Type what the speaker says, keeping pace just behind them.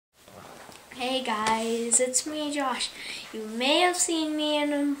Hey guys, it's me, Josh. You may have seen me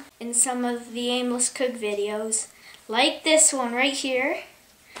in some of the Aimless Cook videos, like this one right here.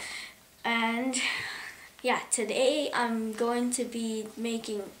 And yeah, today I'm going to be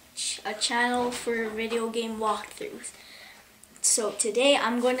making a channel for video game walkthroughs. So today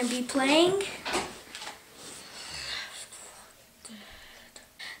I'm going to be playing.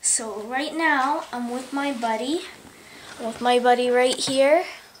 So right now I'm with my buddy. Right here.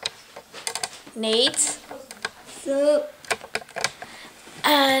 Nate. So,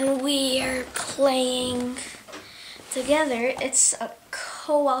 and we are playing together. It's a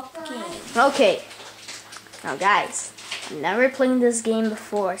co-op game. Okay. Now guys, I've never played this game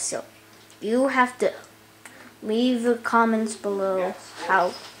before, so you have to leave the comments below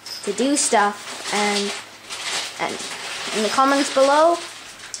how to do stuff, and in the comments below,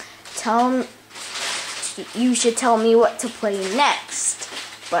 you should tell me what to play next.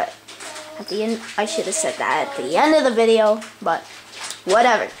 But at the end, I should have said that at the end of the video, but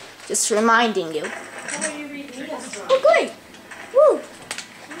whatever. Just reminding you. Oh, great! Woo!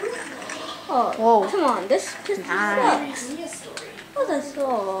 Oh, whoa. Come on, this sucks. Oh, that's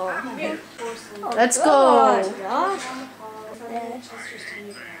all. Let's go.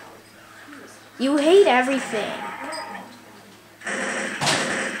 You hate everything.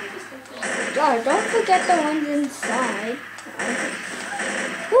 God, don't forget the ones inside.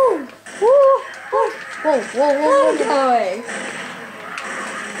 Woo! Woo! Whoa! Whoa! Whoa! Whoa! Going.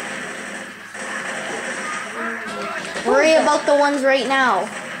 Worry about the ones right now.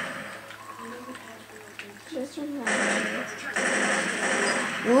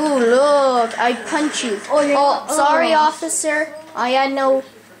 Ooh, look! I punch you. Oh, sorry, officer. I had no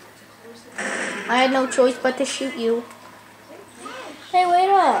choice but to shoot you. Hey, wait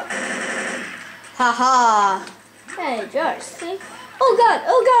up! Haha! Hey, Josh, see? Oh God!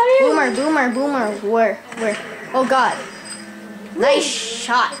 Oh God! Boomer! Where? Oh God! Nice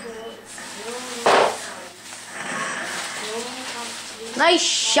shot! Nice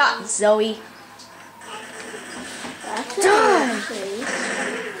shot, Zoe! Die!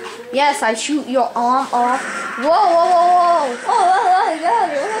 Yes, I shoot your arm off. Whoa! Oh my God!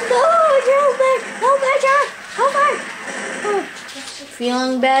 No! Help me! Oh.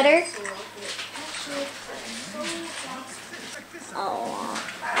 Feeling better? Oh.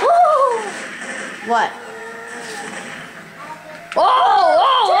 What?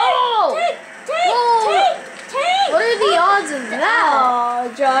 Take! What are the odds of that?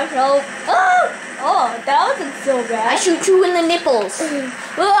 Oh, Josh, help. Oh, that wasn't so bad. I shoot you in the nipples.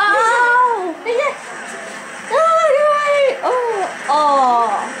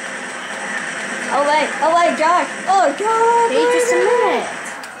 Oh, wait, Josh. Oh, Josh. Wait just a minute.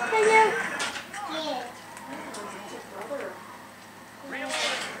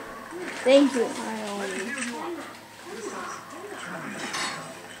 Thank you.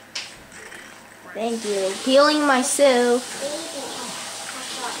 Thank you. Healing myself.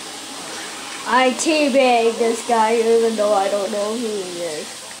 I teabag this guy even though I don't know who he is.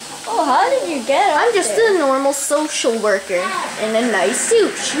 Oh, how did you get up I'm just there? A normal social worker in a nice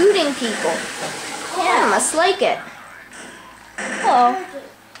suit shooting people. Yeah, I must like it. Oh.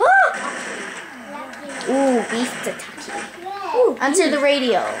 Ooh, beef tataki. Ooh, answer the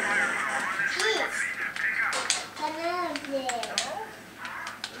radio.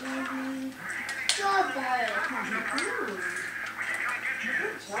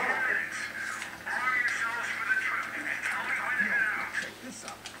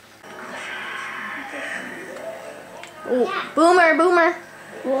 Ooh, boomer.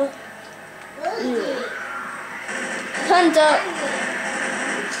 What? Hunt up.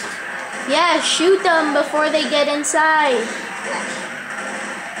 Yeah, shoot them before they get inside.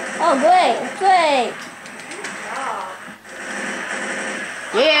 Oh, great.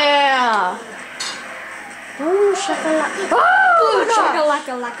 Yeah. Ooh, shakalaka. Oh,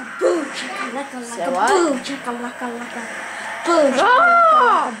 shakalaka, boom, shakalaka, boom, shakalaka, boom, shakalaka,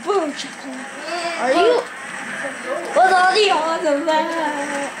 boom, shakalaka. Are you? What's all the odds of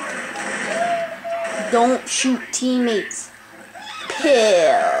that? Don't shoot teammates.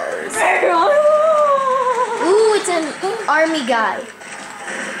 Pills. Ooh, it's an army guy.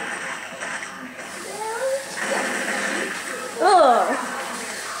 Oh.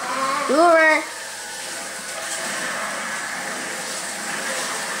 Boomer.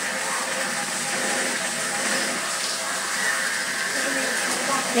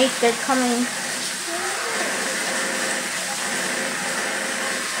 Nate, they're coming.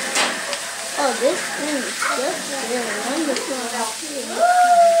 Oh, this thing is just really wonderful.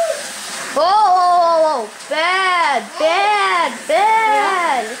 Whoa! Bad!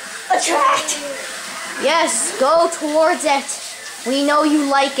 Attract! Yes, go towards it. We know you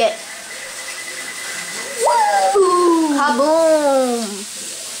like it. Woo! Kaboom!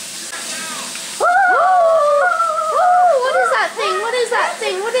 What is that thing? What is that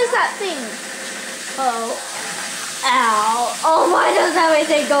thing? What is that thing? Oh. Ow. Oh, why does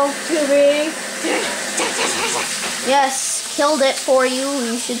everything go to me? Yes, killed it for you.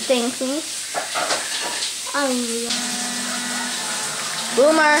 You should thank me.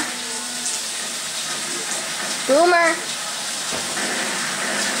 Boomer. Boomer.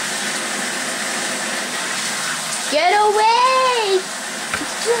 Get away!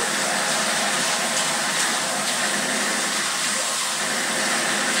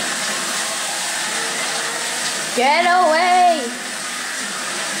 Get away!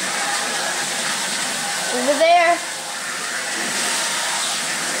 Over there.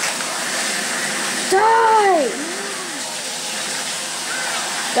 Die!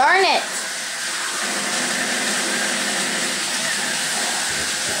 Darn it!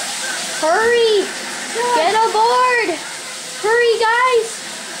 Hurry! Get aboard! Hurry, guys!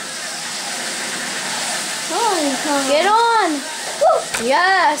 Get on! Woo.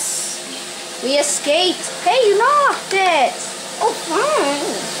 Yes! We escaped! Hey, you knocked it! Oh,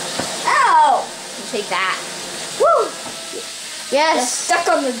 fine! Ow! Take that. Woo! Yes! They're stuck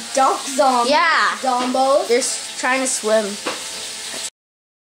on the dock, zombie. Yeah! Zombos. They're trying to swim.